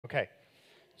Okay,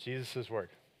 Jesus' word.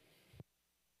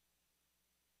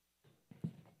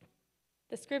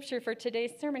 The scripture for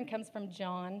today's sermon comes from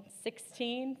John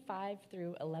 16, 5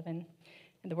 through 11.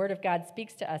 And the word of God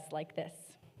speaks to us like this.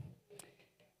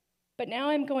 But now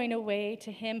I'm going away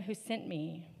to him who sent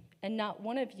me, and not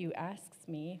one of you asks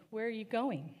me, where are you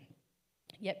going?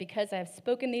 Yet because I have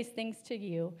spoken these things to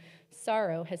you,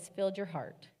 sorrow has filled your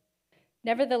heart.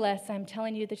 Nevertheless, I'm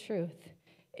telling you the truth.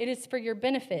 It is for your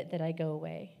benefit that I go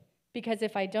away, because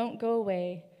if I don't go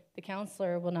away, the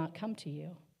counselor will not come to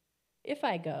you. If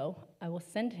I go, I will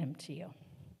send him to you.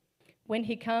 When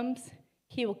he comes,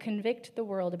 he will convict the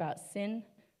world about sin,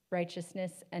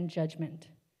 righteousness, and judgment.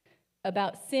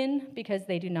 About sin, because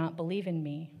they do not believe in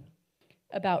me.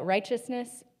 About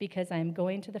righteousness, because I am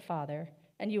going to the Father,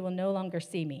 and you will no longer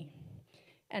see me.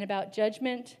 And about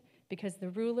judgment, because the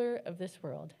ruler of this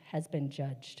world has been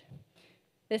judged.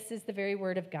 This is the very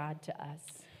word of God to us.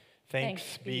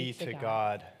 Thanks be to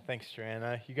God. Thanks,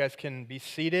 Joanna. You guys can be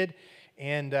seated.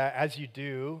 And as you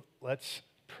do, let's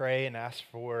pray and ask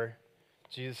for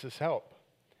Jesus' help.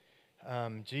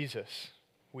 Jesus,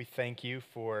 we thank you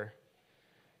for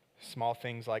small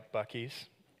things like Buc-ee's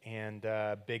and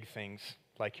big things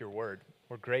like your word.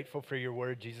 We're grateful for your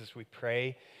word, Jesus. We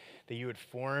pray that you would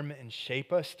form and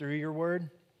shape us through your word.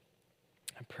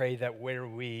 I pray that where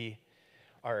we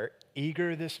are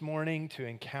eager this morning to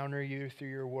encounter you through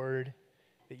your word,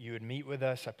 that you would meet with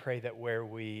us. I pray that where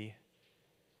we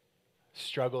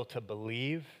struggle to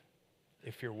believe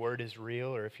if your word is real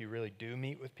or if you really do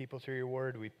meet with people through your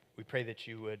word, we pray that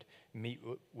you would meet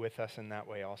with us in that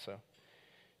way also.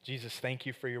 Jesus, thank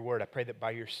you for your word. I pray that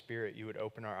by your Spirit you would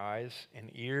open our eyes and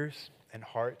ears and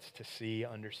hearts to see,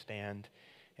 understand,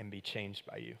 and be changed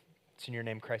by you. It's in your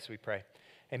name, Christ, we pray.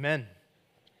 Amen.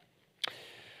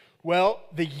 Well,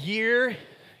 the year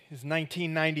is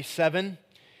 1997,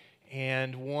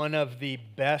 and one of the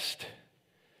best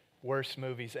worst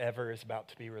movies ever is about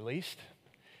to be released.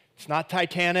 It's not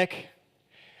Titanic.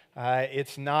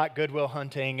 It's not Good Will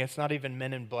Hunting. It's not even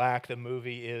Men in Black. The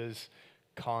movie is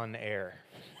Con Air.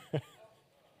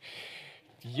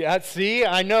 Yeah, see,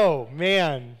 I know,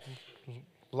 man.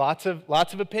 Lots of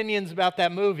opinions about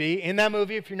that movie. In that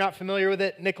movie, if you're not familiar with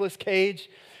it, Nicolas Cage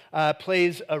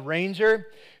plays a ranger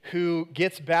who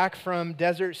gets back from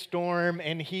Desert Storm,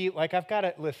 and he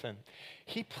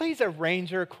plays a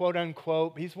ranger, quote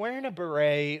unquote. He's wearing a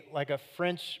beret, like a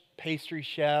French pastry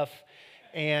chef,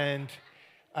 and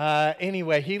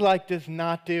anyway, he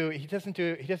doesn't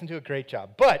do a great job.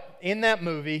 But in that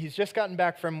movie, he's just gotten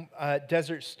back from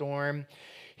Desert Storm.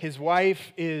 His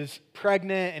wife is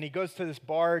pregnant, and he goes to this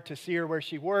bar to see her where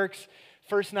she works.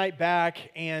 First night back,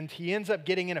 and he ends up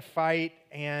getting in a fight,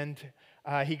 and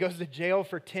he goes to jail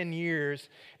for 10 years.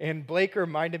 And Blake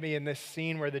reminded me in this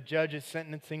scene where the judge is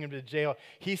sentencing him to jail,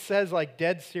 he says, like,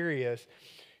 dead serious,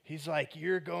 he's like,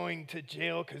 you're going to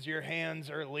jail because your hands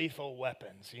are lethal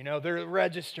weapons. You know, they're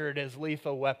registered as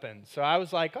lethal weapons. So I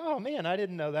was like, oh man, I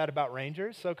didn't know that about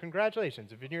Rangers. So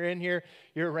congratulations. If you're in here,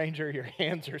 you're a Ranger, your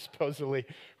hands are supposedly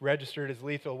registered as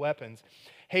lethal weapons.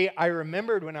 Hey, I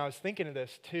remembered when I was thinking of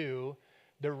this too,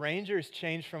 the Rangers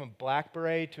changed from a black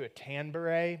beret to a tan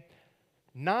beret.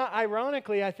 Not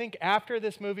ironically, I think after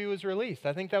this movie was released.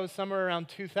 I think that was somewhere around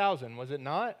 2000, was it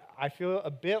not? I feel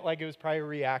a bit like it was probably a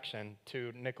reaction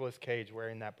to Nicolas Cage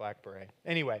wearing that black beret.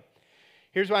 Anyway,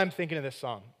 here's why I'm thinking of this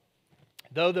song.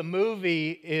 Though the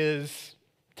movie is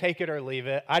take it or leave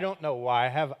it, I don't know why.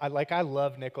 I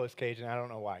love Nicolas Cage, and I don't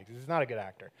know why, because he's not a good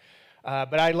actor.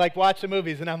 But I watch the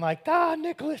movies, and I'm like,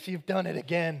 Nicolas, you've done it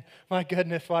again. My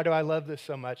goodness, why do I love this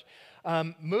so much?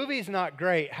 Movie's not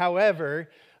great. However,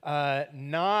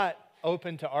 not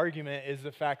open to argument is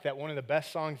the fact that one of the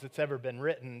best songs that's ever been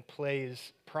written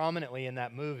plays prominently in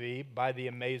that movie by the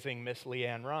amazing Miss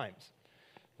LeAnn Rimes.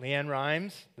 LeAnn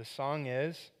Rimes, the song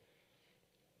is,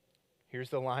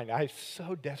 here's the line. I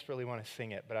so desperately want to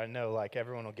sing it, but I know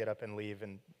everyone will get up and leave,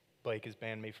 and Blake has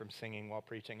banned me from singing while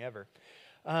preaching ever.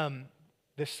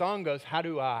 This song goes, how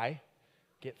do I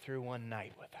get through one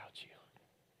night without you?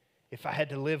 If I had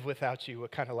to live without you,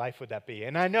 what kind of life would that be?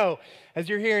 And I know, as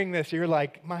you're hearing this, you're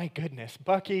like, my goodness,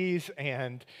 Buc-ee's,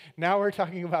 and now we're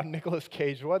talking about Nicolas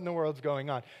Cage. What in the world's going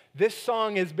on? This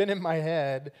song has been in my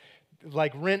head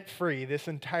rent-free this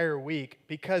entire week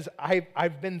because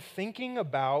I've been thinking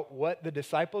about what the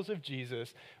disciples of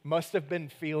Jesus must have been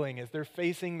feeling as they're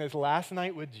facing this last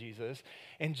night with Jesus,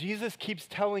 and Jesus keeps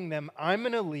telling them, I'm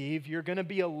going to leave, you're going to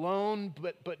be alone,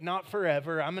 but not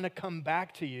forever, I'm going to come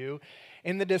back to you.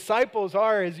 And the disciples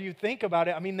are, as you think about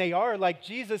it, they are like,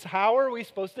 Jesus, how are we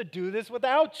supposed to do this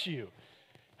without you?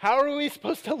 How are we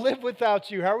supposed to live without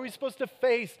you? How are we supposed to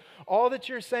face all that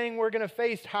you're saying we're going to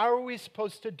face? How are we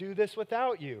supposed to do this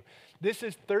without you? This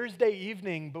is Thursday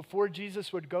evening before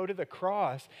Jesus would go to the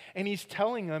cross, and he's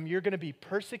telling them, you're going to be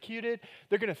persecuted.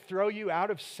 They're going to throw you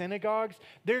out of synagogues.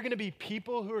 There are going to be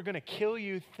people who are going to kill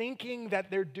you thinking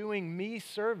that they're doing me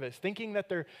service, thinking that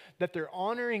they're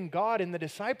honoring God. And the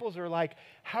disciples are like,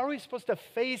 how are we supposed to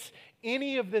face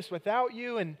any of this without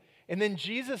you? And then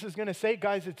Jesus is going to say,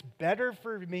 guys, it's better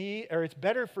for me, or it's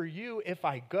better for you if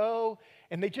I go.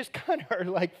 And they just kind of are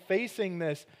like facing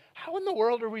this. How in the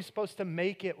world are we supposed to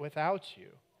make it without you?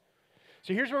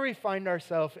 So here's where we find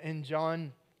ourselves in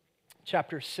John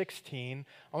chapter 16.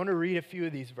 I want to read a few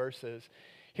of these verses.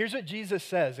 Here's what Jesus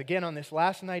says, again, on this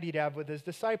last night he'd have with his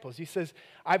disciples. He says,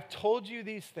 I've told you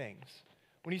these things.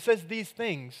 When he says these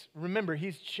things, remember,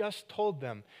 he's just told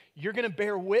them, you're going to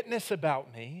bear witness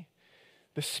about me.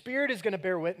 The Spirit is going to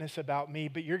bear witness about me,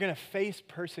 but you're going to face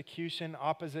persecution,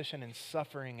 opposition, and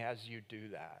suffering as you do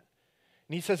that.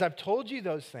 And he says, I've told you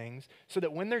those things so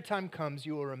that when their time comes,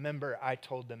 you will remember I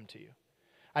told them to you.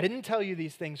 I didn't tell you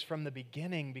these things from the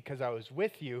beginning because I was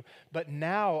with you, but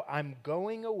now I'm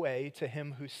going away to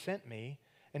him who sent me,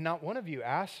 and not one of you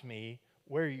asked me,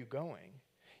 where are you going?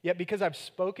 Yet because I've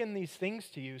spoken these things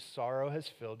to you, sorrow has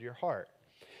filled your heart.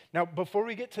 Now, before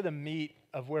we get to the meat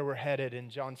of where we're headed in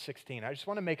John 16, I just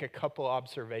want to make a couple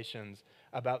observations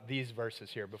about these verses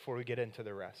here before we get into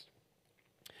the rest.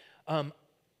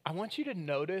 I want you to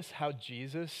notice how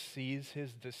Jesus sees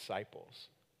his disciples.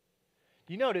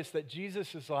 You notice that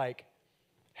Jesus is like,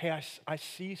 hey, I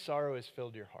see sorrow has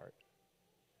filled your heart.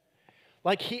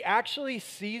 Like he actually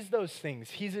sees those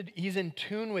things. He's in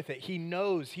tune with it. He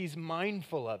knows, he's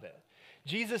mindful of it.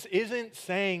 Jesus isn't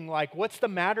saying like, what's the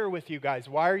matter with you guys?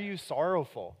 Why are you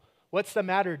sorrowful? What's the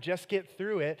matter? Just get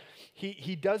through it.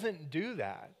 He doesn't do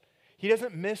that. He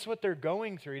doesn't miss what they're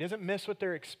going through. He doesn't miss what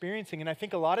they're experiencing. And I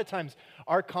think a lot of times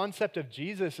our concept of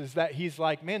Jesus is that he's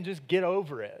like, man, just get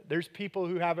over it. There's people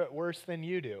who have it worse than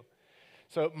you do.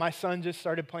 So my son just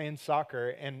started playing soccer,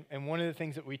 and one of the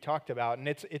things that we talked about, and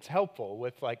it's helpful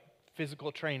with like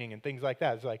physical training and things like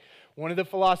that. It's like one of the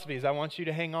philosophies I want you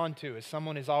to hang on to is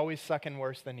someone is always sucking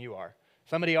worse than you are.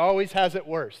 Somebody always has it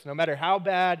worse. No matter how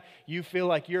bad you feel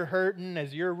like you're hurting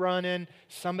as you're running,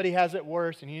 somebody has it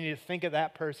worse, and you need to think of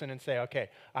that person and say, okay,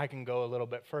 I can go a little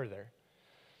bit further.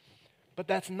 But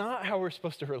that's not how we're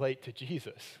supposed to relate to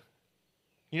Jesus.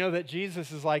 You know that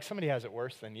Jesus is like, somebody has it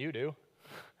worse than you do.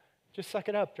 Just suck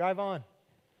it up, drive on.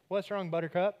 What's wrong,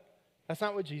 Buttercup? That's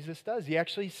not what Jesus does. He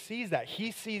actually sees that.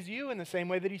 He sees you in the same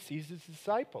way that he sees his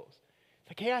disciples. It's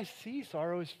like, hey, I see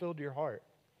sorrow has filled your heart.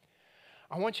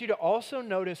 I want you to also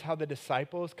notice how the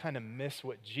disciples kind of miss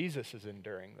what Jesus is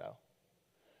enduring, though.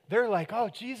 They're like, oh,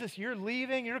 Jesus, you're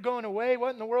leaving, you're going away.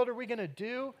 What in the world are we going to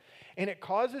do? And it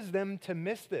causes them to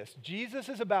miss this. Jesus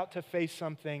is about to face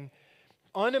something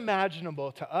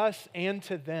unimaginable to us and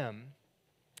to them.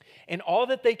 And all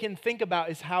that they can think about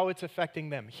is how it's affecting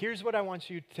them. Here's what I want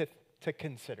you to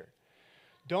consider.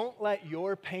 Don't let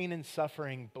your pain and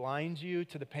suffering blind you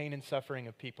to the pain and suffering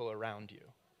of people around you.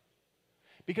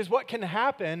 Because what can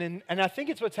happen, and I think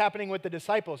it's what's happening with the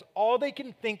disciples, all they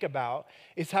can think about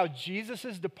is how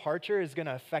Jesus' departure is going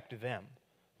to affect them.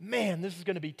 Man, this is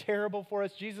going to be terrible for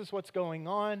us. Jesus, what's going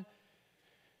on?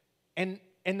 And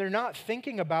they're not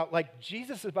thinking about, like,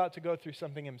 Jesus is about to go through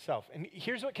something himself. And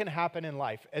here's what can happen in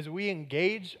life. As we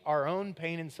engage our own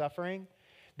pain and suffering,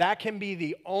 that can be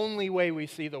the only way we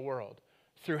see the world,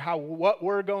 through what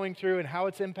we're going through and how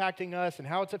it's impacting us and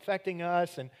how it's affecting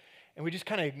us. And we just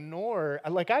kind of ignore,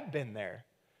 like I've been there.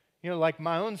 You know, like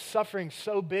my own suffering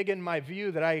so big in my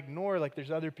view that I ignore like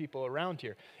there's other people around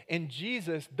here. And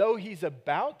Jesus, though he's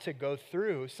about to go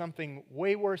through something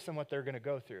way worse than what they're going to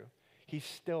go through, he's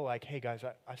still like, hey guys,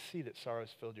 I see that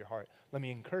sorrow's filled your heart. Let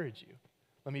me encourage you.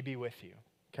 Let me be with you,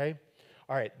 okay?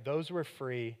 All right, those were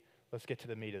free. Let's get to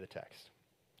the meat of the text.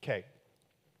 Okay,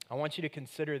 I want you to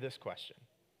consider this question.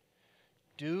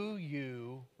 Do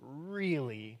you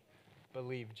really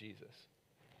believe Jesus?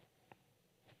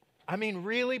 I mean,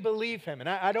 really believe him. And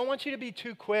I don't want you to be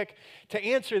too quick to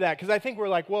answer that, because I think we're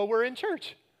like, well, we're in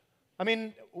church. I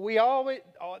mean,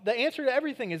 the answer to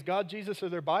everything is God, Jesus, or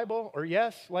their Bible, or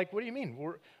yes. Like, what do you mean?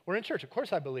 We're in church. Of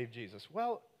course I believe Jesus.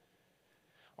 Well,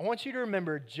 I want you to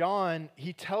remember John,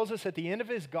 he tells us at the end of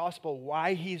his gospel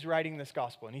why he's writing this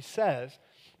gospel. And he says,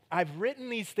 I've written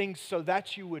these things so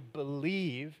that you would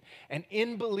believe, and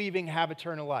in believing have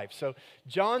eternal life. So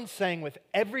John's saying with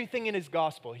everything in his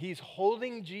gospel, he's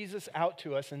holding Jesus out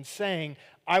to us and saying,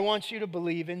 I want you to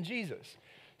believe in Jesus.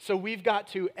 So we've got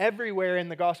to, everywhere in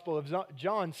the Gospel of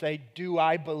John, say, do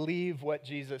I believe what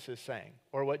Jesus is saying,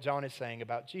 or what John is saying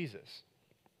about Jesus?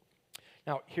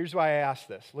 Now, here's why I ask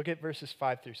this. Look at verses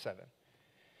 5 through 7.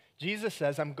 Jesus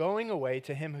says, I'm going away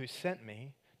to him who sent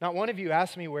me. Not one of you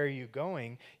asked me, where are you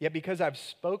going? Yet because I've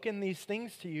spoken these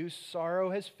things to you, sorrow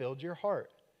has filled your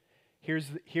heart.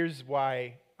 Here's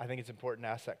why I think it's important to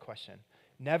ask that question.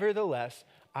 Nevertheless,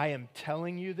 I am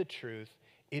telling you the truth.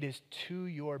 It is to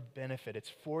your benefit.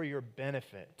 It's for your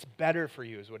benefit. It's better for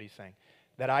you, is what he's saying,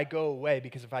 that I go away.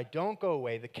 Because if I don't go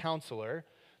away, the counselor,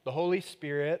 the Holy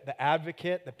Spirit, the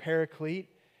advocate, the paraclete,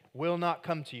 will not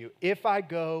come to you. If I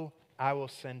go, I will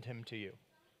send him to you.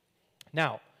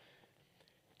 Now,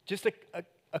 just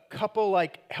a couple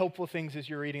helpful things as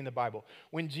you're reading the Bible.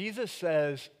 When Jesus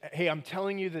says, hey, I'm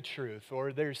telling you the truth,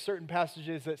 or there's certain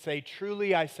passages that say,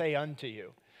 truly I say unto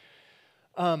you.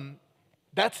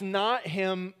 That's not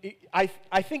him. I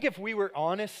think if we were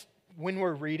honest when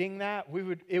we're reading that,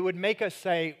 it would make us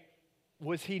say,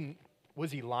 was he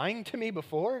lying to me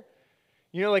before?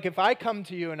 You know, like if I come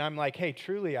to you and I'm like, hey,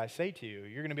 truly I say to you,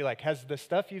 you're going to be like, has the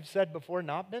stuff you've said before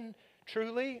not been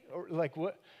truly? Or like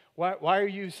what? Why are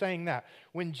you saying that?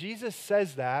 When Jesus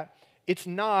says that, it's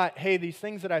not, hey, these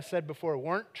things that I said before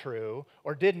weren't true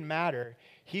or didn't matter.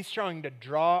 He's trying to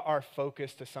draw our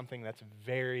focus to something that's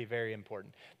very, very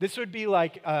important. This would be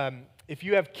like if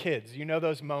you have kids, you know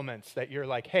those moments that you're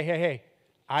like, hey,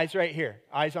 eyes right here,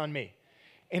 eyes on me.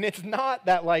 And it's not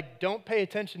that like, don't pay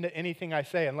attention to anything I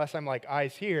say unless I'm like,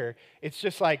 eyes here. It's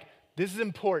just like, this is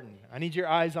important. I need your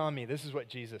eyes on me. This is what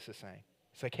Jesus is saying.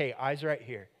 It's like, hey, eyes right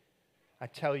here. I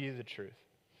tell you the truth.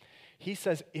 He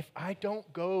says, if I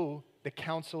don't go, the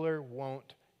counselor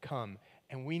won't come.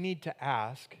 And we need to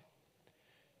ask,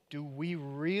 do we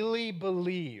really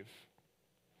believe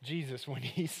Jesus when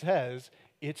he says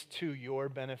it's to your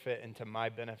benefit and to my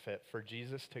benefit for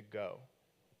Jesus to go?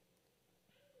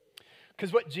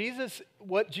 Because what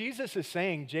Jesus is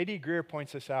saying, J.D. Greear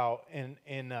points this out,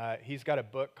 he's got a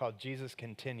book called Jesus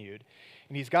Continued,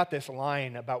 and he's got this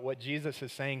line about what Jesus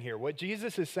is saying here. What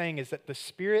Jesus is saying is that the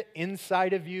Spirit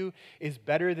inside of you is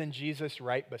better than Jesus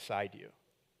right beside you.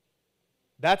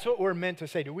 That's what we're meant to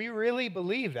say. Do we really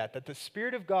believe that? That the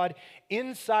Spirit of God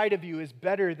inside of you is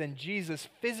better than Jesus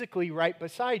physically right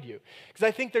beside you? Because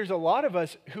I think there's a lot of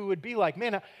us who would be like,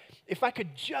 man, if I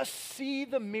could just see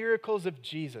the miracles of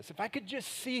Jesus, if I could just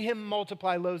see him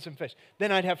multiply loaves and fish,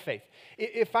 then I'd have faith.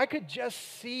 If I could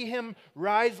just see him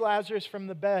rise Lazarus from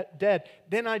the dead,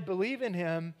 then I'd believe in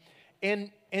him. And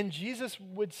Jesus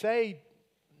would say,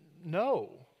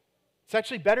 no. It's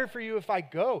actually better for you if I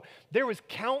go. There was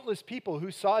countless people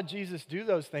who saw Jesus do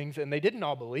those things and they didn't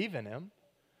all believe in him.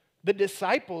 The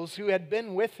disciples who had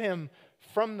been with him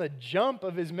from the jump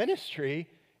of his ministry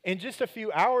in just a few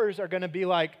hours are going to be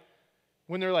like,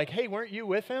 when they're like, hey, weren't you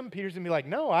with him? Peter's going to be like,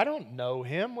 no, I don't know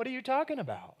him. What are you talking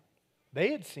about?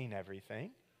 They had seen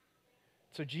everything.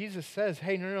 So Jesus says,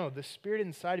 hey, no, the Spirit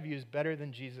inside of you is better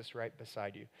than Jesus right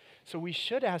beside you. So we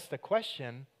should ask the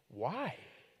question, why?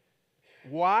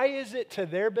 Why is it to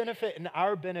their benefit and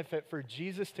our benefit for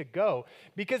Jesus to go?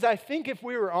 Because I think if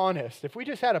we were honest, if we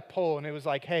just had a poll and it was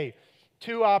like, hey,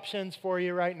 two options for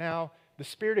you right now, the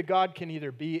Spirit of God can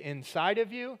either be inside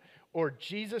of you or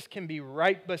Jesus can be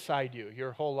right beside you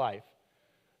your whole life.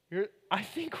 I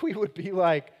think we would be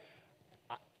like,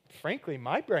 frankly,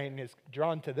 my brain is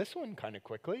drawn to this one kind of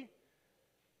quickly.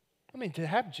 I mean, to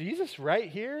have Jesus right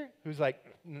here who's like,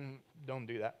 don't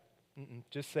do that.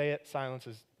 Just say it. Silence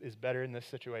is better in this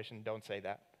situation. Don't say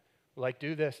that. Like,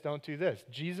 do this, don't do this.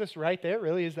 Jesus right there,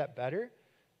 really, is that better?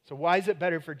 So why is it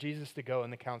better for Jesus to go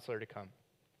and the counselor to come?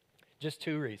 Just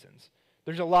two reasons.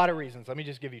 There's a lot of reasons. Let me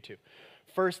just give you two.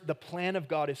 First, the plan of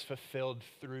God is fulfilled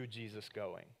through Jesus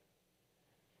going.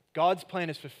 God's plan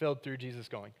is fulfilled through Jesus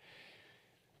going.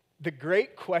 The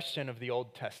great question of the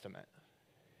Old Testament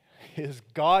is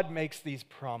God makes these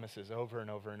promises over and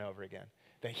over and over again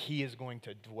that he is going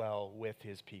to dwell with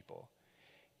his people.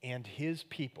 And his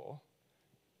people,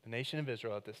 the nation of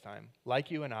Israel at this time, like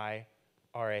you and I,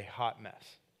 are a hot mess.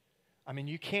 I mean,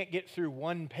 you can't get through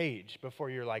one page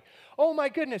before you're like, oh my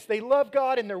goodness, they love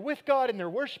God and they're with God and they're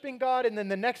worshiping God. And then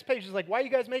the next page is like, why are you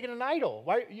guys making an idol?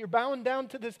 Why you're bowing down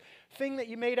to this thing that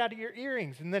you made out of your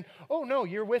earrings? And then, oh no,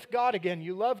 you're with God again.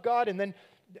 You love God. And then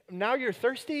now you're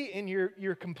thirsty and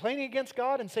you're complaining against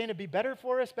God and saying it'd be better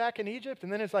for us back in Egypt.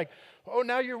 And then it's like, oh,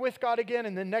 now you're with God again.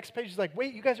 And then next page is like,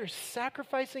 wait, you guys are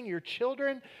sacrificing your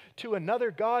children to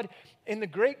another God. And the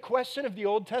great question of the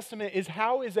Old Testament is,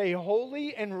 how is a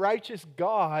holy and righteous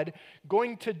God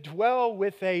going to dwell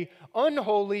with a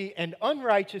unholy and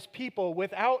unrighteous people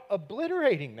without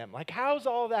obliterating them? Like, how's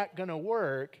all that going to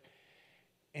work?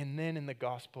 And then in the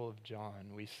Gospel of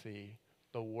John, we see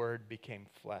the Word became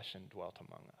flesh and dwelt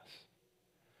among us.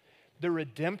 The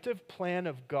redemptive plan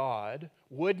of God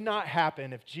would not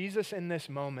happen if Jesus in this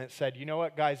moment said, you know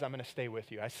what, guys, I'm going to stay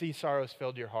with you. I see sorrows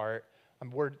filled your heart.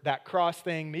 That cross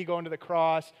thing, me going to the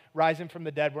cross, rising from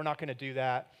the dead, we're not going to do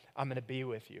that. I'm going to be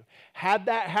with you. Had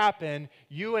that happen,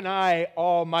 you and I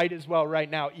all might as well right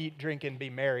now eat, drink, and be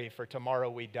merry, for tomorrow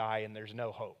we die and there's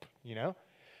no hope, you know?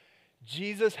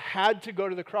 Jesus had to go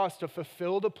to the cross to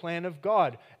fulfill the plan of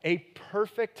God. A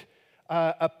perfect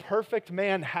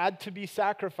man had to be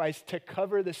sacrificed to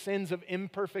cover the sins of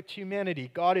imperfect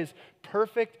humanity. God is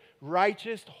perfect,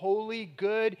 righteous, holy,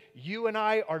 good. You and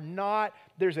I are not.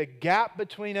 There's a gap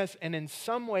between us, and in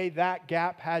some way that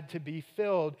gap had to be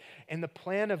filled. In the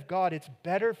plan of God, it's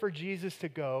better for Jesus to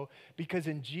go, because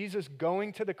in Jesus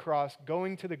going to the cross,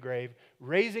 going to the grave,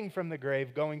 raising from the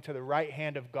grave, going to the right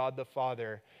hand of God the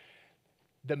Father,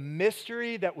 the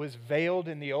mystery that was veiled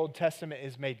in the Old Testament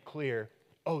is made clear.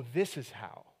 Oh, this is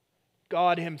how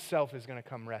God himself is going to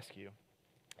come rescue.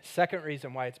 Second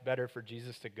reason why it's better for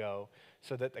Jesus to go,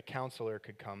 so that the counselor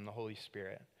could come, the Holy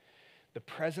Spirit. The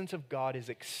presence of God is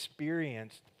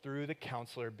experienced through the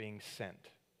counselor being sent.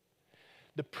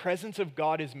 The presence of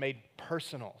God is made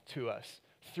personal to us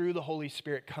through the Holy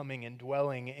Spirit coming and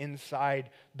dwelling inside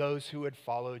those who would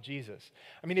follow Jesus.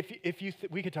 I mean,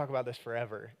 we could talk about this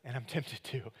forever, and I'm tempted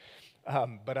to,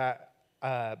 but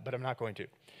I'm not going to,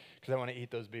 because I want to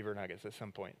eat those beaver nuggets at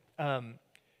some point.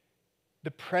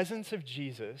 The presence of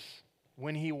Jesus,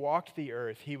 when he walked the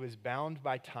earth, he was bound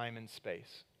by time and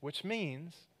space, which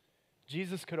means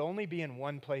Jesus could only be in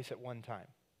one place at one time.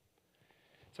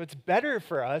 So it's better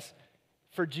for us,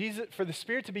 for the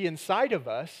Spirit to be inside of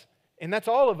us, and that's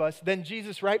all of us, than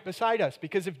Jesus right beside us.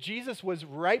 Because if Jesus was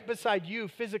right beside you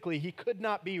physically, he could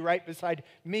not be right beside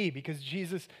me, because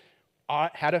Jesus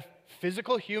had a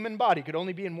physical human body, could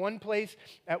only be in one place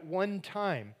at one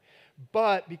time.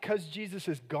 But because Jesus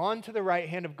has gone to the right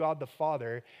hand of God the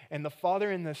Father, and the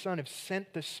Father and the Son have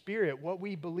sent the Spirit, what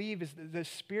we believe is that the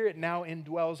Spirit now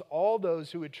indwells all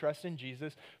those who would trust in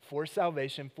Jesus for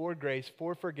salvation, for grace,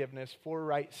 for forgiveness, for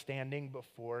right standing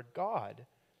before God.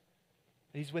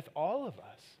 He's with all of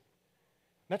us.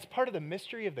 That's part of the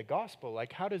mystery of the gospel.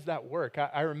 Like, how does that work?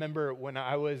 I remember when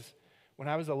I was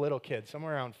a little kid,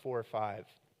 somewhere around 4 or 5.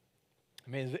 I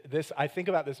mean, I think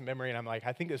about this memory, and I'm like,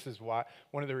 I think this is one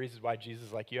of the reasons why Jesus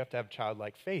is like, you have to have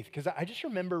childlike faith. Because I just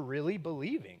remember really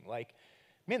believing, like,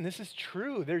 man, this is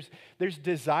true. There's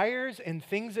desires and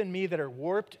things in me that are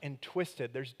warped and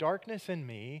twisted. There's darkness in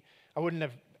me. I wouldn't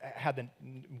have had the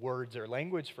words or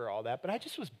language for all that, but I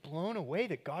just was blown away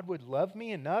that God would love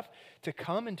me enough to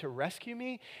come and to rescue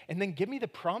me and then give me the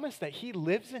promise that he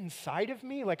lives inside of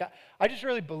me. Like, I just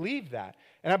really believed that.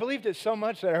 And I believed it so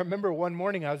much that I remember one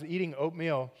morning I was eating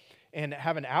oatmeal and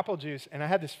having apple juice, and I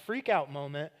had this freak out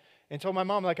moment and told my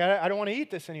mom, like, I don't want to eat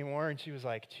this anymore. And she was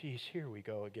like, geez, here we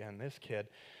go again, this kid.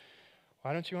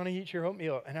 Why don't you want to eat your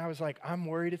oatmeal? And I was like, I'm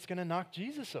worried it's going to knock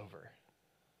Jesus over.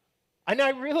 And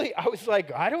I was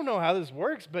like, I don't know how this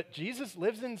works, but Jesus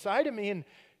lives inside of me, and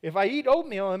if I eat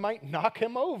oatmeal, it might knock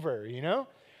him over, you know?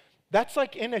 That's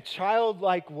like, in a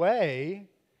childlike way,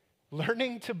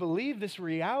 learning to believe this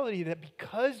reality that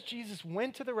because Jesus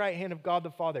went to the right hand of God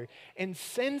the Father and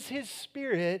sends his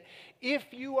Spirit, if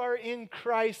you are in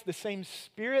Christ, the same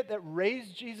Spirit that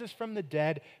raised Jesus from the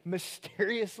dead,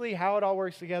 mysteriously, how it all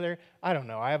works together, I don't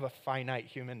know. I have a finite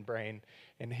human brain,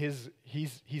 and he's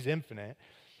infinite.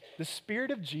 The Spirit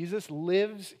of Jesus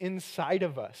lives inside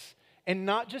of us, and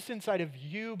not just inside of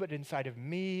you, but inside of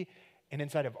me and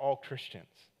inside of all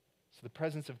Christians. So the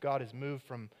presence of God has moved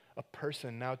from a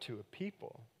person now to a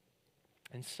people.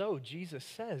 And so Jesus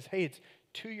says, hey, it's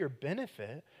to your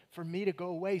benefit for me to go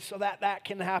away so that that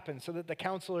can happen, so that the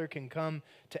counselor can come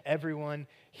to everyone.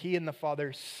 He and the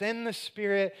Father send the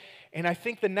Spirit. And I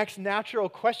think the next natural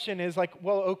question is like,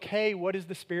 well, okay, what does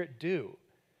the Spirit do?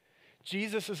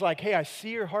 Jesus is like, hey, I see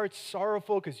your heart's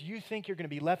sorrowful because you think you're going to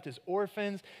be left as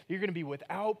orphans. You're going to be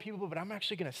without people, but I'm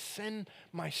actually going to send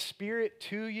my Spirit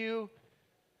to you.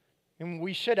 And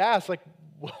we should ask, like,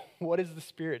 what does the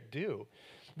Spirit do?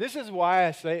 This is why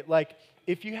I say, like,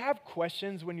 if you have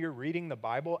questions when you're reading the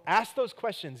Bible, ask those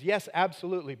questions. Yes,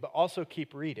 absolutely, but also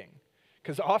keep reading.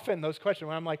 Because often those questions,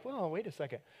 when I'm like, well, wait a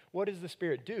second, what does the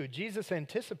Spirit do? Jesus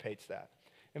anticipates that.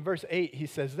 In verse 8, he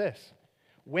says this.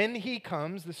 When he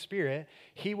comes, the Spirit,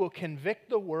 he will convict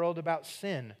the world about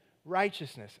sin,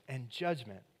 righteousness, and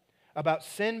judgment. About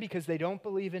sin because they don't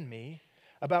believe in me.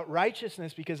 About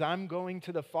righteousness because I'm going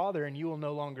to the Father and you will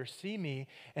no longer see me.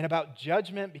 And about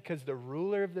judgment because the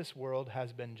ruler of this world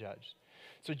has been judged.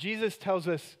 So Jesus tells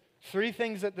us Three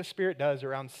things that the Spirit does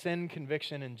around sin,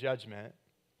 conviction, and judgment.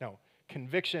 No,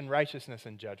 conviction, righteousness,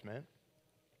 and judgment.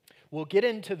 We'll get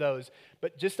into those,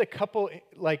 but just a couple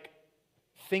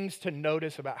things to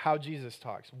notice about how Jesus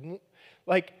talks.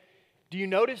 Do you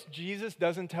notice Jesus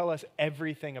doesn't tell us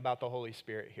everything about the Holy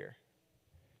Spirit here?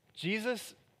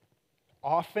 Jesus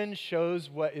often shows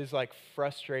what is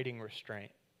frustrating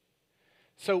restraint.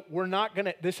 So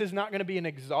this is not gonna be an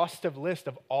exhaustive list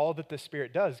of all that the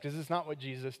Spirit does, because it's not what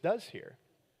Jesus does here.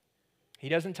 He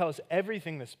doesn't tell us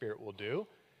everything the Spirit will do.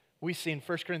 We see in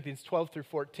 1 Corinthians 12 through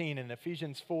 14 and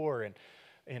Ephesians 4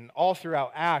 and all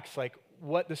throughout Acts,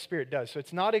 what the Spirit does. So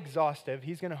it's not exhaustive.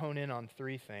 He's gonna hone in on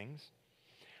three things.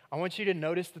 I want you to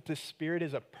notice that the Spirit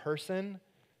is a person,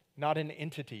 not an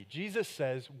entity. Jesus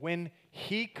says, when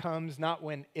he comes, not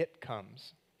when it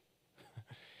comes.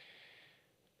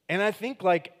 And I think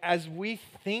as we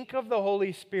think of the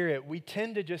Holy Spirit, we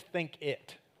tend to just think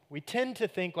it. We tend to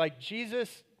think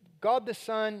Jesus, God the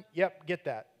Son, yep, get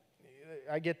that.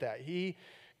 I get that. He,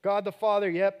 God the Father,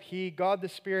 yep, he, God the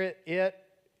Spirit, it.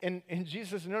 And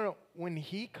Jesus, no, when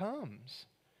he comes.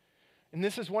 And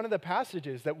this is one of the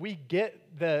passages that we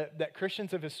get that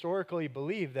Christians have historically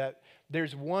believed, that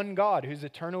there's one God who's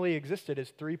eternally existed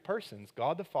as three persons,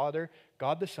 God the Father,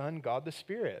 God the Son, God the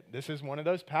Spirit. This is one of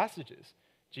those passages.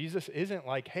 Jesus isn't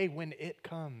hey, when it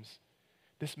comes,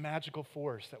 this magical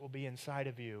force that will be inside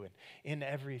of you and in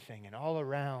everything and all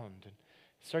around. And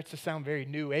it starts to sound very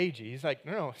new agey. He's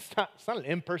no, it's not an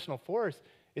impersonal force.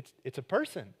 It's a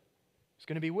person. It's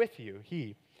going to be with you,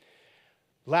 he.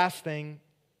 Last thing,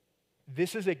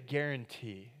 this is a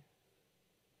guarantee.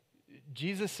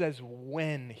 Jesus says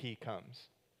when he comes.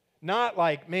 Not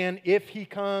man, if he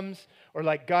comes, or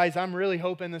guys, I'm really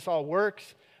hoping this all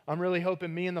works. I'm really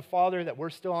hoping me and the Father that we're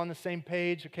still on the same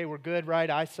page. Okay, we're good, right?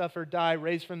 I suffer, die,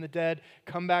 raised from the dead,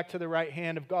 come back to the right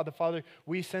hand of God the Father.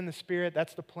 We send the Spirit.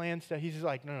 That's the plan. So he's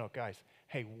no, guys.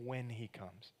 Hey, when he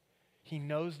comes. He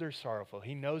knows they're sorrowful.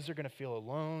 He knows they're going to feel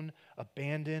alone,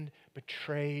 abandoned,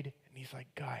 betrayed. And he's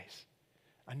guys,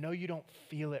 I know you don't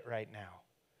feel it right now.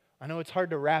 I know it's hard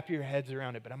to wrap your heads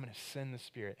around it, but I'm going to send the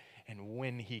Spirit. And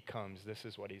when he comes, this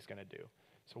is what he's going to do.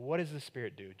 So what does the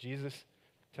Spirit do? Jesus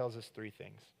tells us three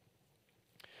things.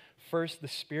 First, the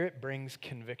Spirit brings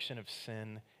conviction of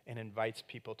sin and invites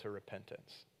people to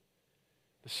repentance.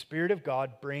 The Spirit of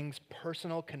God brings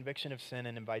personal conviction of sin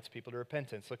and invites people to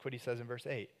repentance. Look what he says in verse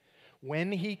 8.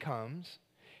 When he comes,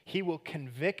 he will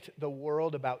convict the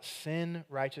world about sin,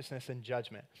 righteousness, and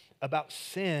judgment. About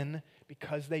sin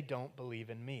because they don't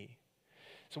believe in me.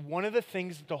 So one of the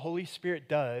things that the Holy Spirit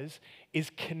does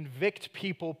is convict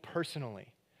people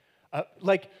personally.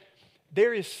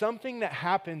 There is something that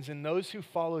happens in those who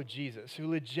follow Jesus,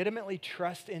 who legitimately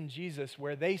trust in Jesus,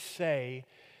 where they say,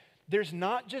 there's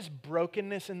not just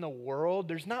brokenness in the world,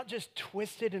 there's not just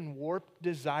twisted and warped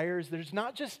desires, there's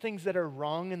not just things that are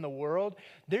wrong in the world,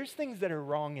 there's things that are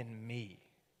wrong in me.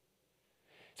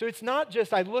 So it's not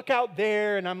just I look out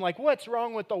there and I'm what's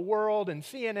wrong with the world and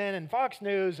CNN and Fox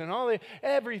News and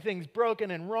everything's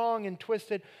broken and wrong and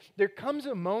twisted. There comes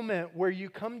a moment where you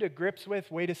come to grips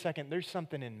with, wait a second, there's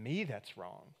something in me that's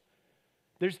wrong.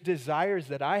 There's desires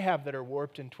that I have that are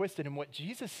warped and twisted. And what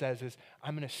Jesus says is,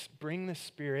 I'm going to bring the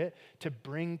Spirit to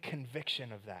bring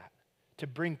conviction of that, to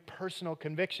bring personal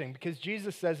conviction. Because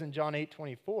Jesus says in John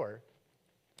 8:24,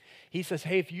 he says,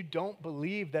 hey, if you don't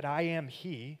believe that I am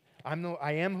he,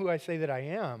 I am who I say that I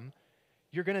am,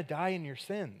 you're going to die in your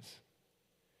sins.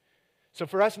 So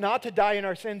for us not to die in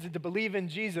our sins and to believe in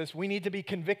Jesus, we need to be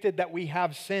convicted that we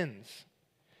have sins.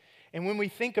 And when we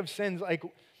think of sins,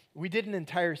 we did an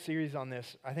entire series on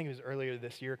this, I think it was earlier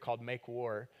this year, called Make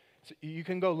War. So you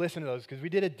can go listen to those, because we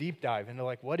did a deep dive into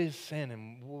what is sin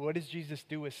and what does Jesus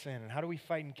do with sin and how do we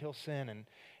fight and kill sin and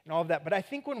all of that. But I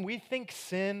think when we think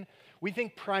sin, we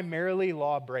think primarily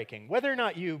law breaking. Whether or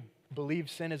not you believe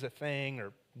sin is a thing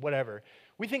or whatever,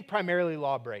 we think primarily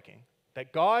law breaking.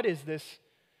 That God is this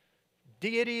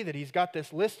deity, that he's got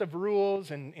this list of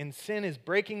rules and sin is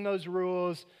breaking those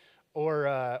rules,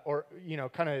 or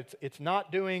it's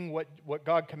not doing what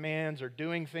God commands or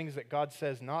doing things that God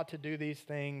says not to do these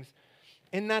things.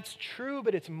 And that's true,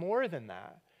 but it's more than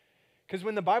that. Because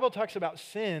when the Bible talks about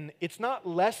sin, it's not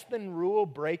less than rule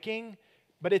breaking,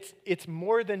 but it's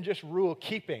more than just rule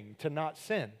keeping to not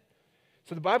sin.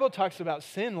 So the Bible talks about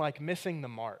sin like missing the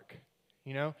mark,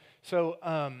 So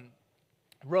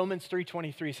Romans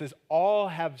 3:23 says, all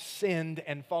have sinned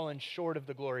and fallen short of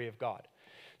the glory of God.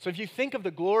 So if you think of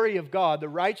the glory of God, the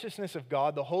righteousness of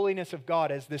God, the holiness of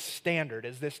God as this standard,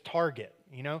 as this target,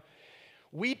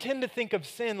 we tend to think of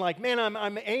sin like, man,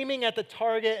 I'm aiming at the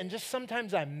target and just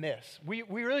sometimes I miss. We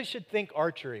really should think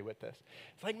archery with this.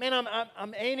 It's like, man,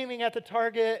 I'm aiming at the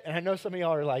target, and I know some of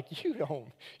y'all are like, you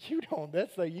don't,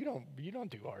 that's like, you don't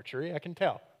do archery, I can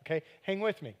tell, okay? Hang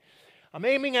with me. I'm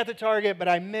aiming at the target, but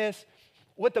I miss.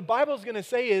 What the Bible's going to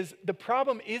say is the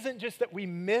problem isn't just that we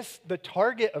miss the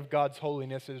target of God's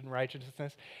holiness and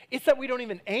righteousness, it's that we don't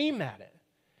even aim at it.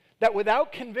 That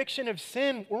without conviction of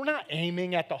sin, we're not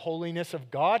aiming at the holiness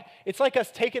of God. It's like us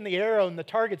taking the arrow and the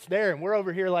target's there, and we're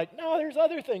over here like, no, there's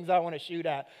other things I want to shoot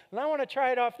at, and I want to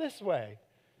try it off this way.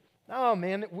 No,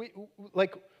 man,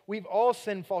 we've all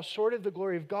sinned, fall short of the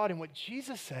glory of God, and what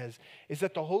Jesus says is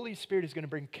that the Holy Spirit is going to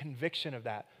bring conviction of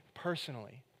that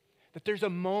personally. That there's a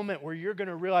moment where you're going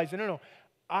to realize, no,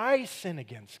 I sin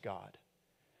against God.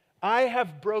 I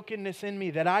have brokenness in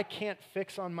me that I can't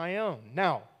fix on my own.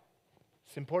 Now,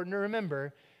 it's important to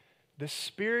remember, the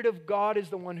Spirit of God is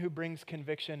the one who brings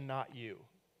conviction, not you.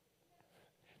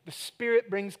 The Spirit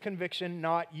brings conviction,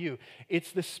 not you.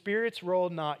 It's the Spirit's role,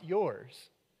 not yours.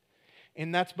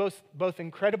 And that's both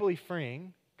incredibly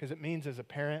freeing, because it means as a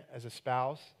parent, as a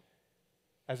spouse,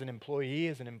 as an employee,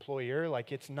 as an employer,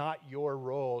 like it's not your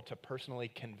role to personally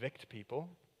convict people.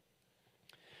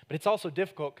 But it's also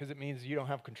difficult because it means you don't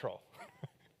have control.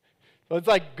 So it's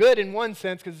like good in one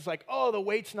sense because it's like, oh, the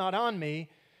weight's not on me.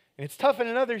 And it's tough in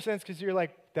another sense because you're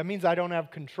like, that means I don't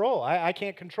have control. I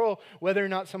can't control whether or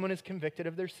not someone is convicted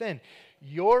of their sin.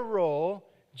 Your role,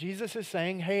 Jesus is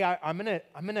saying, hey,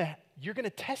 you're gonna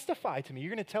testify to me. You're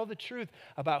gonna tell the truth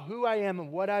about who I am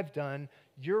and what I've done.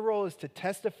 Your role is to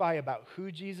testify about who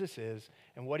Jesus is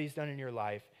and what he's done in your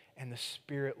life, and the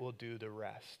Spirit will do the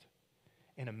rest.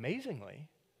 And amazingly,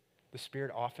 the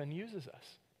Spirit often uses us.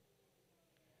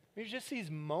 There's just these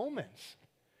moments.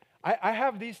 I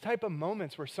have these type of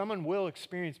moments where someone will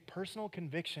experience personal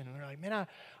conviction, and they're like, man,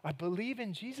 I believe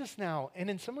in Jesus now. And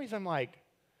in some ways I'm like,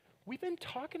 we've been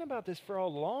talking about this for a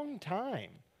long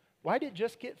time. Why did it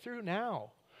just get through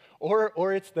now?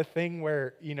 Or it's the thing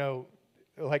where,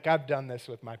 like I've done this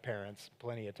with my parents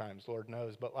plenty of times, Lord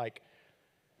knows, but like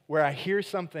where I hear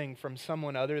something from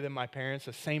someone other than my parents,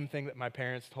 the same thing that my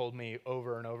parents told me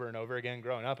over and over and over again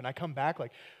growing up, and I come back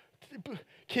like,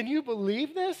 can you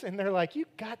believe this? And they're like, you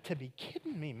got to be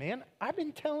kidding me, man. I've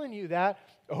been telling you that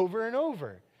over and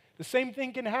over. The same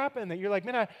thing can happen that you're like,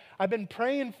 man, I've been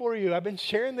praying for you. I've been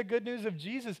sharing the good news of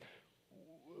Jesus.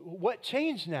 What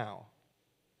changed now?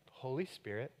 The Holy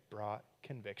Spirit brought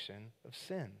conviction of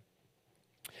sin.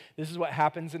 This is what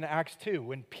happens in Acts 2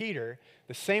 when Peter,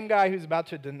 the same guy who's about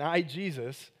to deny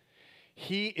Jesus,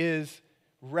 he is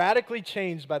radically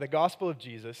changed by the gospel of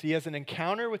Jesus. He has an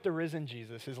encounter with the risen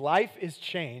Jesus. His life is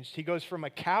changed. He goes from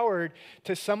a coward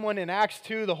to someone in Acts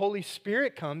 2. The Holy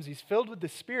Spirit comes. He's filled with the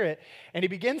Spirit, and he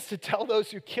begins to tell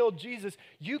those who killed Jesus,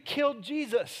 you killed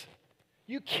Jesus.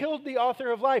 You killed the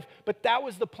author of life. But that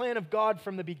was the plan of God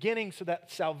from the beginning so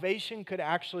that salvation could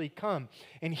actually come.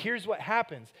 And here's what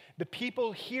happens. The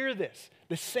people hear this.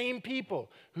 The same people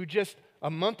who just a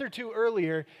month or two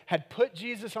earlier had put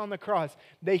Jesus on the cross.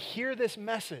 They hear this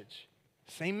message.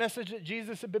 Same message that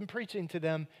Jesus had been preaching to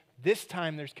them. This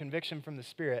time there's conviction from the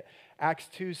Spirit. Acts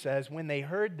 2 says, when they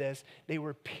heard this, they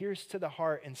were pierced to the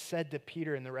heart and said to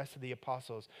Peter and the rest of the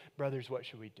apostles, brothers, what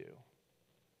should we do?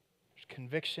 There's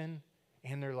conviction.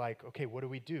 And they're like, okay, what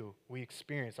do? We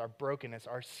experience our brokenness,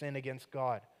 our sin against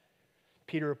God.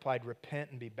 Peter replied, repent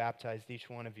and be baptized, each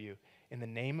one of you, in the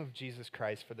name of Jesus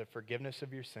Christ for the forgiveness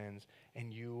of your sins,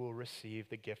 and you will receive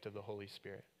the gift of the Holy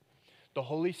Spirit. The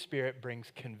Holy Spirit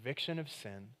brings conviction of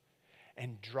sin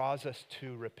and draws us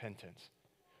to repentance.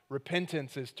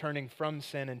 Repentance is turning from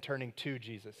sin and turning to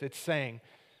Jesus. It's saying,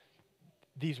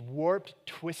 these warped,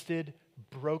 twisted,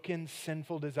 broken,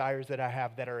 sinful desires that I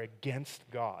have that are against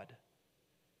God,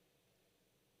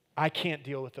 I can't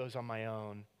deal with those on my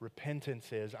own.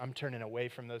 Repentance is I'm turning away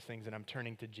from those things and I'm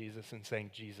turning to Jesus and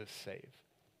saying, Jesus, save.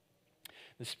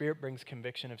 The Spirit brings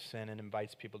conviction of sin and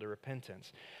invites people to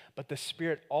repentance. But the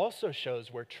Spirit also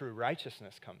shows where true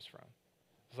righteousness comes from.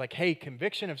 It's like, hey,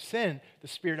 conviction of sin, the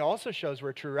Spirit also shows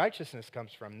where true righteousness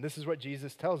comes from. And this is what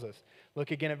Jesus tells us.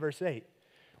 Look again at verse 8.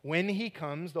 When he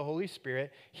comes, the Holy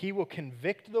Spirit, he will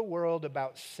convict the world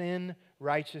about sin,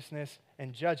 righteousness,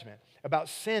 and judgment. About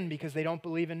sin because they don't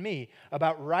believe in me.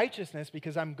 About righteousness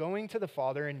because I'm going to the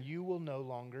Father and you will no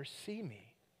longer see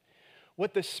me.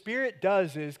 What the Spirit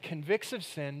does is convicts of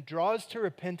sin, draws to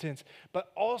repentance,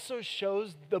 but also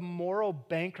shows the moral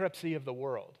bankruptcy of the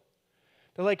world.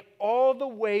 They're like all the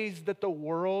ways that the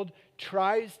world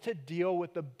tries to deal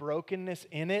with the brokenness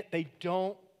in it, they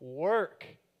don't work.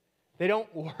 They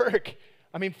don't work.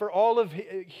 I mean, for all of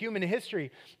human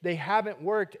history, they haven't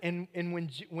worked. And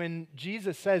when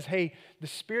Jesus says, hey, the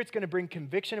Spirit's going to bring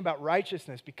conviction about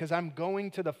righteousness because I'm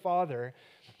going to the Father,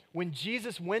 when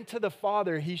Jesus went to the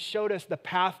Father, he showed us the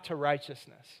path to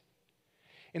righteousness.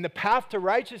 And the path to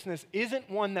righteousness isn't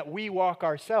one that we walk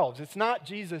ourselves. It's not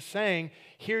Jesus saying,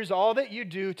 here's all that you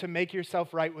do to make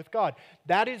yourself right with God.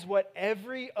 That is what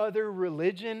every other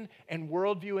religion and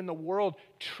worldview in the world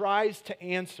tries to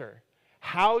answer.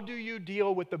 How do you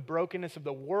deal with the brokenness of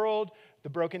the world, the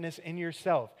brokenness in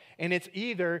yourself? And it's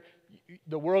either,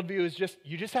 the worldview is just,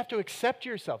 you just have to accept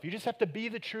yourself. You just have to be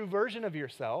the true version of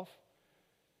yourself.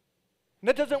 And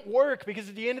that doesn't work because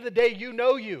at the end of the day, you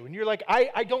know you. And you're like,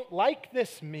 I don't like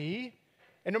this me.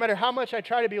 And no matter how much I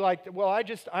try to be like, well,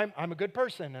 I'm a good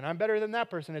person and I'm better than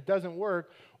that person, it doesn't work.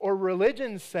 Or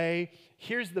religions say,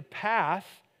 here's the path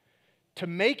to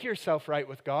make yourself right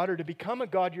with God or to become a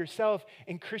God yourself.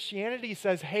 And Christianity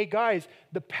says, hey guys,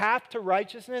 the path to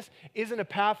righteousness isn't a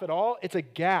path at all. It's a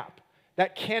gap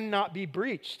that cannot be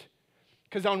breached.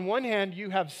 Because on one hand, you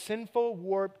have sinful,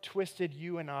 warped, twisted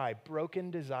you and I,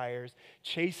 broken desires,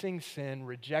 chasing sin,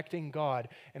 rejecting God.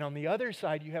 And on the other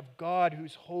side, you have God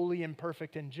who's holy and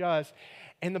perfect and just.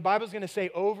 And the Bible's going to say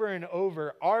over and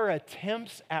over, our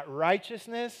attempts at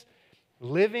righteousness,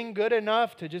 living good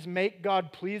enough to just make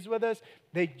God pleased with us,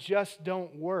 they just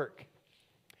don't work.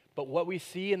 But what we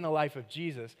see in the life of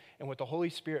Jesus and what the Holy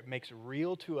Spirit makes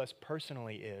real to us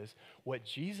personally is what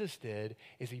Jesus did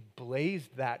is he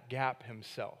blazed that gap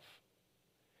himself.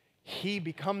 He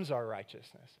becomes our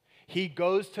righteousness. He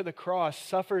goes to the cross,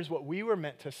 suffers what we were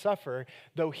meant to suffer,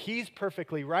 though he's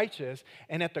perfectly righteous.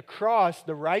 And at the cross,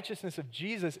 the righteousness of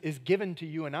Jesus is given to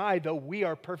you and I, though we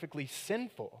are perfectly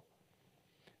sinful.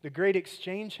 The great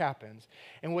exchange happens.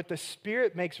 And what the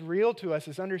Spirit makes real to us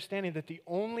is understanding that the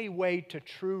only way to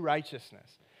true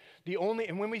righteousness,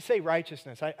 and when we say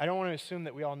righteousness, I don't want to assume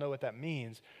that we all know what that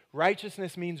means.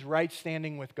 Righteousness means right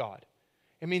standing with God.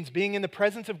 It means being in the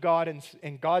presence of God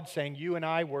and God saying, you and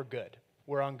I, we're good.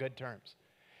 We're on good terms.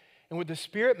 And what the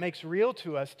Spirit makes real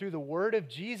to us through the word of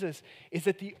Jesus is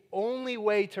that the only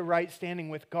way to right standing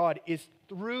with God is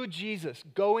through Jesus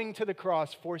going to the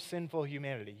cross for sinful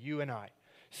humanity, you and I.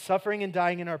 Suffering and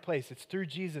dying in our place. It's through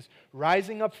Jesus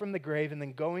rising up from the grave and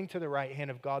then going to the right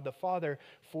hand of God the Father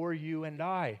for you and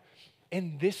I.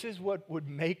 And this is what would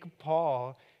make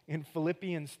Paul in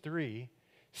Philippians 3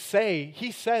 say,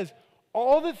 he says,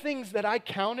 all the things that I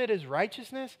counted as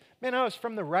righteousness, man, I was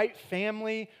from the right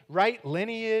family, right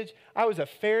lineage. I was a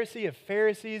Pharisee of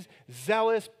Pharisees,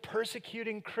 zealous,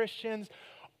 persecuting Christians.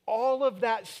 All of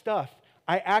that stuff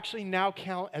I actually now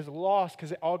count as lost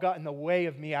because it all got in the way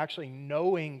of me actually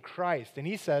knowing Christ. And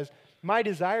he says, my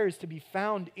desire is to be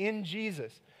found in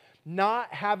Jesus,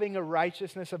 not having a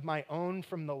righteousness of my own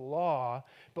from the law,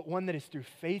 but one that is through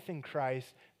faith in Christ,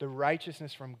 the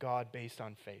righteousness from God based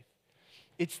on faith.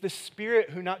 It's the Spirit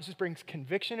who not just brings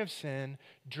conviction of sin,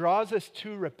 draws us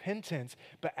to repentance,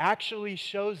 but actually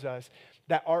shows us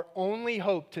that our only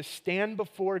hope to stand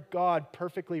before God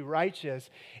perfectly righteous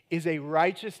is a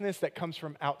righteousness that comes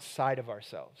from outside of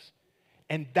ourselves.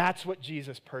 And that's what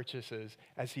Jesus purchases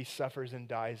as he suffers and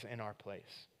dies in our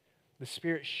place. The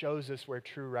Spirit shows us where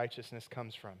true righteousness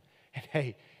comes from. And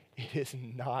hey, it is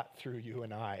not through you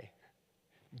and I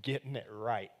getting it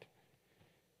right.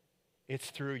 It's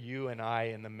through you and I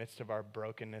in the midst of our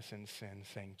brokenness and sin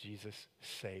saying, Jesus,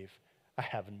 save. I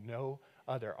have no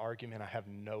other argument. I have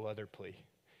no other plea.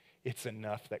 It's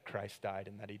enough that Christ died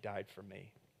and that he died for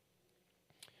me.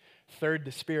 Third,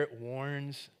 the Spirit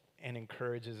warns and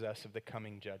encourages us of the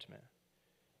coming judgment.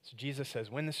 So Jesus says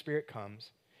when the Spirit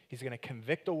comes, he's going to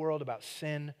convict the world about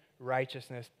sin,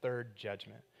 righteousness, third,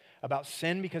 judgment. About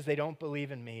sin because they don't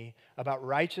believe in me, about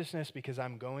righteousness because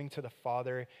I'm going to the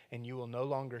Father and you will no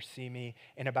longer see me,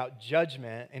 and about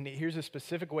judgment, and here's a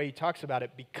specific way he talks about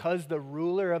it, because the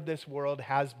ruler of this world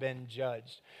has been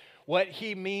judged. What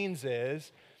he means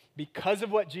is, because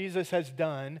of what Jesus has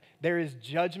done, there is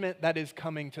judgment that is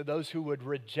coming to those who would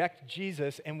reject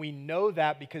Jesus, and we know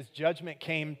that because judgment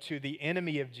came to the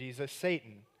enemy of Jesus,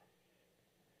 Satan.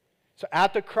 So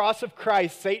at the cross of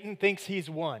Christ, Satan thinks he's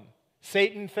won.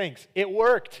 Satan thinks, it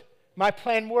worked. My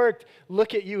plan worked.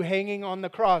 Look at you hanging on the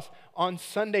cross. On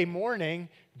Sunday morning,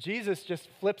 Jesus just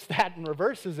flips that and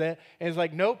reverses it and is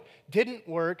like, nope, didn't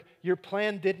work. Your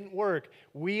plan didn't work.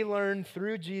 We learn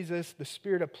through Jesus, the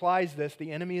Spirit applies this.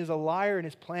 The enemy is a liar and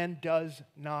his plan does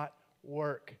not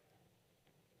work.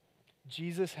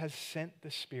 Jesus has sent the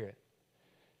Spirit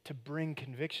to bring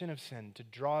conviction of sin, to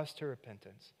draw us to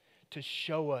repentance, to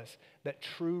show us that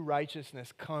true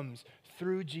righteousness comes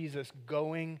through Jesus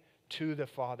going to the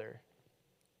Father.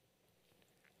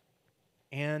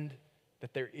 and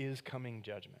that there is coming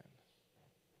judgment.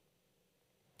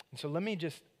 And so let me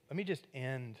just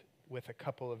end with a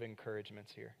couple of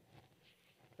encouragements here,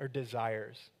 or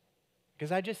desires.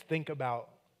 Because I just think about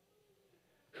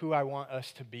who I want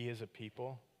us to be as a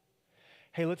people.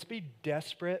 Hey, let's be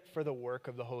desperate for the work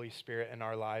of the Holy Spirit in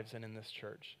our lives and in this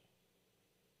church.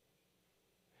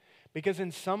 Because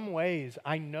in some ways,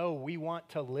 I know we want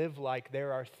to live like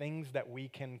there are things that we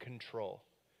can control.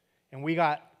 And we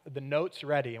got the notes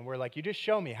ready, and we're like, you just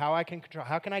show me how I can control.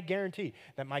 How can I guarantee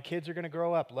that my kids are going to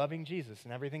grow up loving Jesus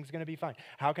and everything's going to be fine?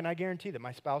 How can I guarantee that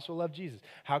my spouse will love Jesus?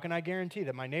 How can I guarantee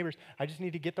that my neighbors, I just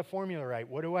need to get the formula right.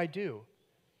 What do I do?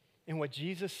 And what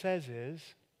Jesus says is,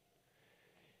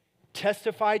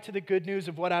 testify to the good news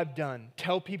of what I've done.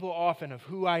 Tell people often of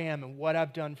who I am and what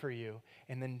I've done for you.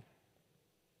 And then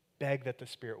beg that the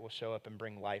Spirit will show up and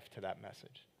bring life to that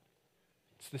message.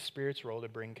 It's the Spirit's role to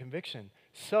bring conviction.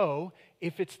 So,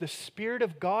 if it's the Spirit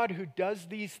of God who does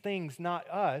these things, not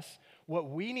us, what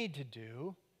we need to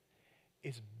do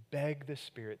is beg the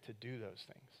Spirit to do those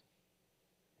things.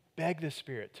 Beg the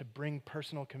Spirit to bring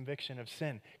personal conviction of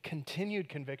sin, continued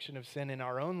conviction of sin in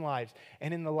our own lives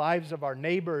and in the lives of our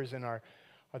neighbors and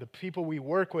the people we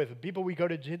work with, the people we go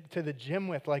to the gym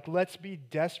with. Like, let's be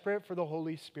desperate for the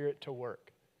Holy Spirit to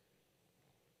work.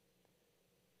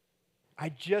 I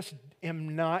just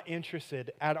am not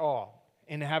interested at all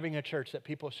in having a church that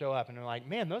people show up and they're like,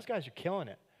 man, those guys are killing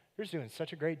it. They're just doing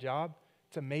such a great job.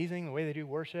 It's amazing the way they do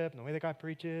worship and the way that God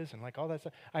preaches and like all that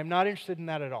stuff. I'm not interested in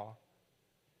that at all.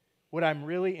 What I'm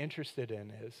really interested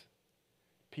in is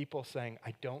people saying,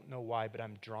 I don't know why, but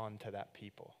I'm drawn to that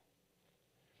people.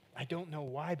 I don't know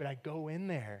why, but I go in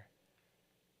there.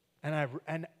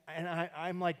 And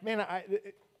I'm like, man,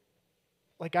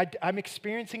 I'm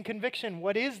experiencing conviction.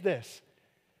 What is this?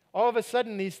 All of a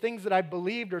sudden, these things that I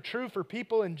believed are true for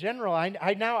people in general,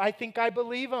 I think I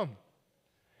believe them.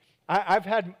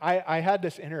 I had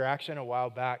this interaction a while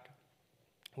back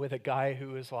with a guy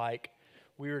who was like,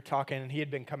 we were talking, and he had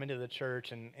been coming to the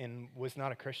church and was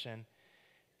not a Christian.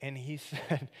 And he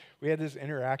said, we had this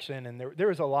interaction, and there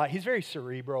was a lot. He's very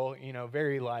cerebral,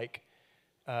 very like,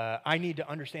 I need to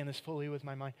understand this fully with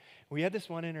my mind. We had this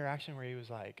one interaction where he was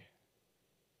like,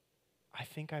 I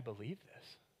think I believe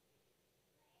this.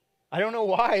 I don't know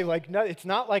why. No, it's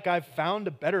not like I've found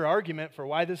a better argument for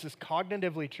why this is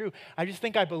cognitively true. I just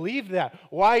think I believe that.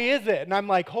 Why is it? And I'm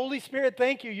like, Holy Spirit,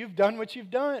 thank you. You've done what you've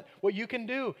done, what you can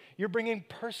do. You're bringing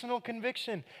personal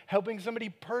conviction, helping somebody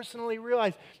personally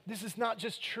realize this is not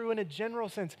just true in a general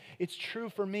sense. It's true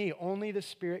for me. Only the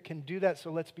Spirit can do that. So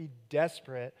let's be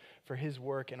desperate for His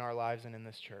work in our lives and in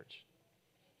this church.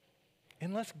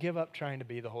 And let's give up trying to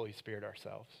be the Holy Spirit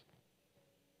ourselves.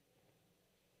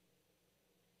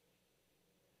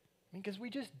 Because we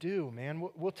just do, man.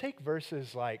 We'll take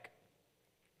verses like,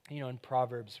 in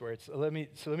Proverbs where it's, let me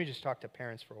just talk to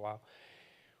parents for a while.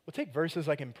 We'll take verses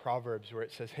like in Proverbs where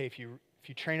it says, hey, if you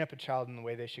train up a child in the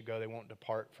way they should go, they won't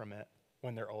depart from it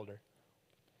when they're older.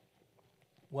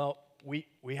 Well,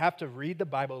 we have to read the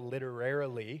Bible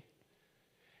literarily,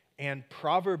 and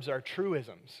Proverbs are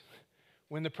truisms.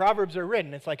 When the Proverbs are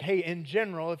written, it's like, hey, in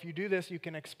general, if you do this, you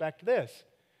can expect this.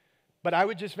 But I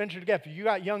would just venture to guess, if you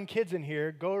got young kids in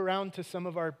here, go around to some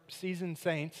of our seasoned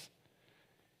saints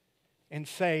and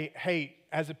say, hey,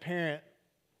 as a parent,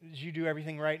 did you do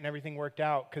everything right and everything worked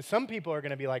out? Because some people are going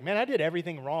to be like, man, I did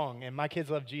everything wrong and my kids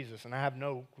love Jesus and I have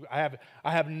no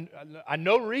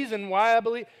reason why I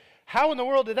believe. How in the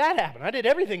world did that happen? I did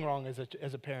everything wrong as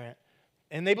a parent.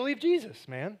 And they believe Jesus,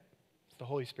 man. It's the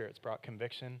Holy Spirit's brought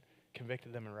conviction,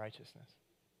 convicted them in righteousness.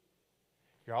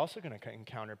 You're also going to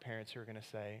encounter parents who are going to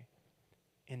say,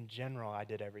 in general, I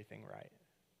did everything right.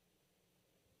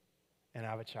 And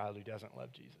I have a child who doesn't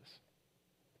love Jesus.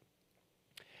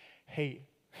 Hey,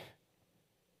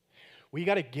 we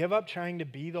got to give up trying to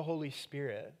be the Holy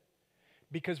Spirit,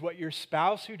 because what your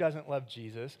spouse who doesn't love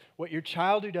Jesus, what your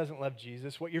child who doesn't love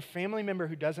Jesus, what your family member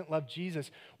who doesn't love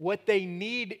Jesus, what they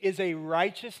need is a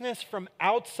righteousness from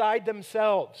outside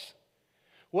themselves.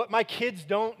 What my kids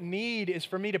don't need is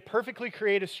for me to perfectly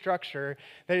create a structure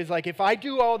that is like, if I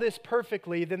do all this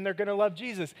perfectly, then they're going to love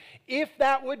Jesus. If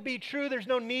that would be true, there's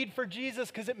no need for Jesus,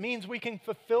 because it means we can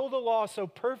fulfill the law so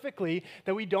perfectly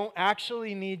that we don't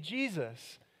actually need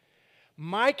Jesus.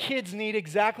 My kids need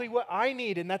exactly what I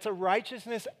need, and that's a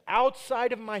righteousness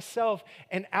outside of myself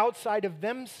and outside of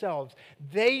themselves.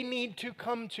 They need to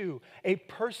come to a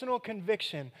personal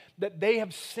conviction that they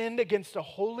have sinned against a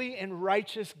holy and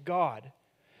righteous God.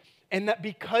 And that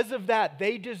because of that,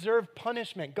 they deserve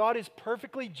punishment. God is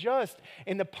perfectly just,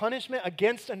 and the punishment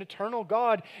against an eternal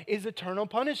God is eternal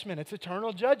punishment. It's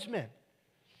eternal judgment.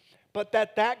 but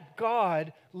that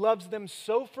God loves them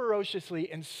so ferociously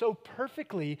and so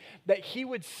perfectly that he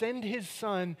would send his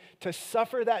son to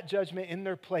suffer that judgment in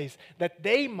their place, that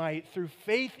they might, through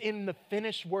faith in the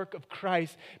finished work of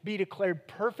Christ, be declared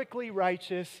perfectly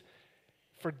righteous,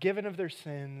 forgiven of their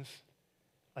sins,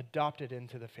 adopted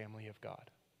into the family of God.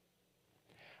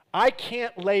 I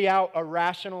can't lay out a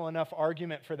rational enough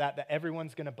argument for that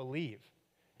everyone's going to believe.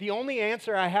 The only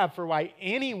answer I have for why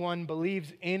anyone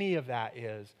believes any of that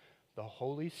is the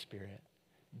Holy Spirit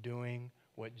doing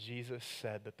what Jesus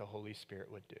said that the Holy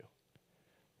Spirit would do,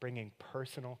 bringing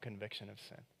personal conviction of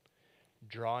sin,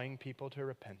 drawing people to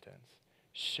repentance,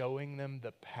 showing them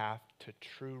the path to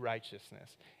true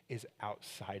righteousness is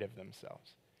outside of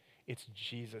themselves. It's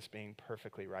Jesus being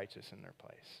perfectly righteous in their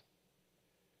place.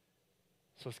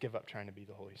 So let's give up trying to be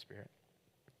the Holy Spirit.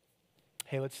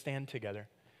 Hey, let's stand together.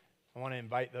 I want to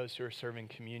invite those who are serving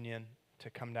communion to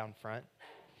come down front.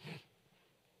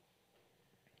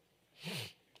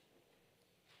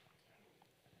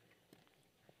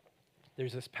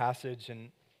 There's this passage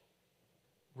in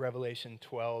Revelation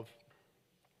 12.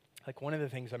 Like, one of the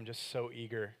things I'm just so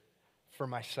eager for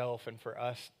myself and for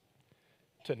us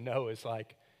to know is,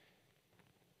 like,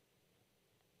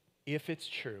 if it's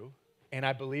true, and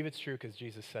I believe it's true because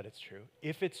Jesus said it's true,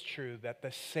 if it's true that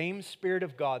the same Spirit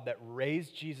of God that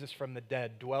raised Jesus from the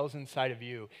dead dwells inside of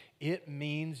you, it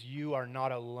means you are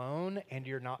not alone and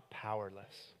you're not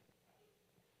powerless.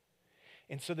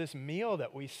 And so this meal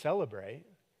that we celebrate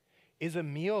is a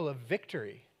meal of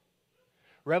victory.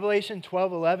 Revelation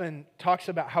 12:11 talks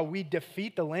about how we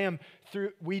defeat the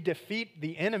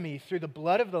enemy through the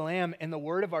blood of the Lamb and the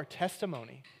word of our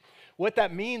testimony. What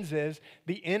that means is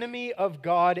the enemy of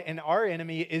God and our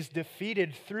enemy is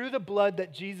defeated through the blood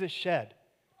that Jesus shed.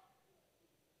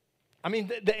 I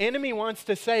mean, the enemy wants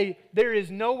to say, there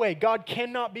is no way. God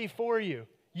cannot be for you.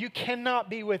 You cannot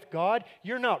be with God.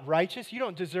 You're not righteous. You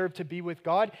don't deserve to be with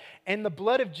God. And the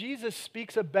blood of Jesus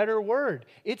speaks a better word.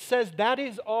 It says that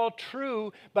is all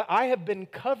true, but I have been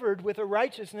covered with a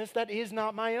righteousness that is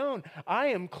not my own. I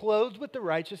am clothed with the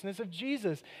righteousness of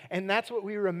Jesus. And that's what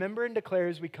we remember and declare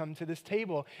as we come to this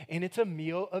table. And it's a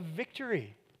meal of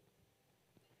victory.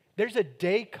 There's a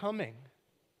day coming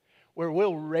where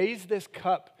we'll raise this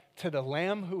cup to the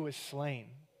Lamb who was slain.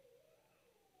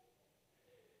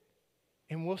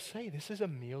 And we'll say, this is a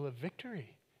meal of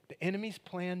victory. The enemy's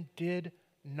plan did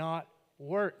not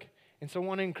work. And so I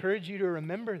want to encourage you to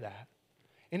remember that.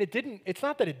 And it's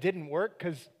not that it didn't work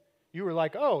because you were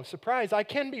like, oh, surprise, I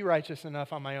can be righteous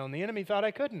enough on my own. The enemy thought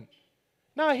I couldn't.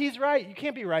 No, he's right. You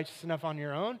can't be righteous enough on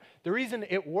your own. The reason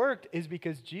it worked is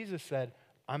because Jesus said,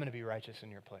 I'm going to be righteous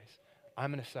in your place.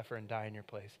 I'm going to suffer and die in your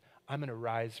place. I'm going to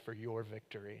rise for your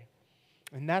victory.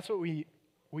 And that's what we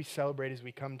celebrate as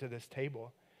we come to this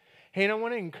table. Hey, and I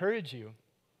want to encourage you,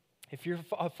 if you're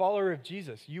a follower of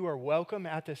Jesus, you are welcome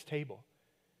at this table.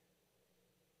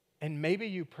 And maybe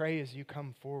you pray as you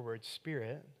come forward,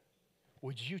 Spirit,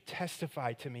 would you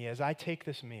testify to me as I take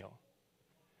this meal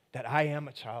that I am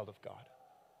a child of God,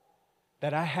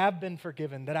 that I have been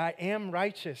forgiven, that I am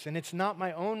righteous, and it's not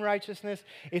my own righteousness,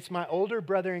 it's my older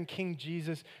brother in King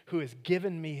Jesus who has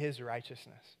given me his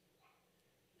righteousness.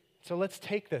 So let's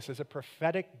take this as a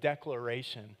prophetic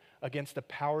declaration against the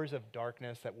powers of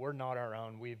darkness that we're not our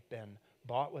own. We've been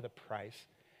bought with a price.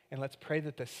 And let's pray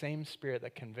that the same Spirit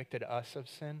that convicted us of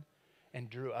sin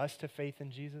and drew us to faith in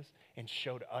Jesus and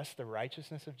showed us the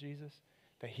righteousness of Jesus,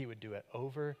 that he would do it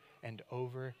over and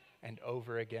over and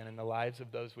over again in the lives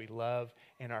of those we love,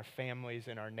 in our families,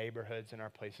 in our neighborhoods, in our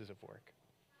places of work.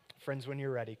 Friends, when you're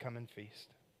ready, come and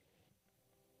feast.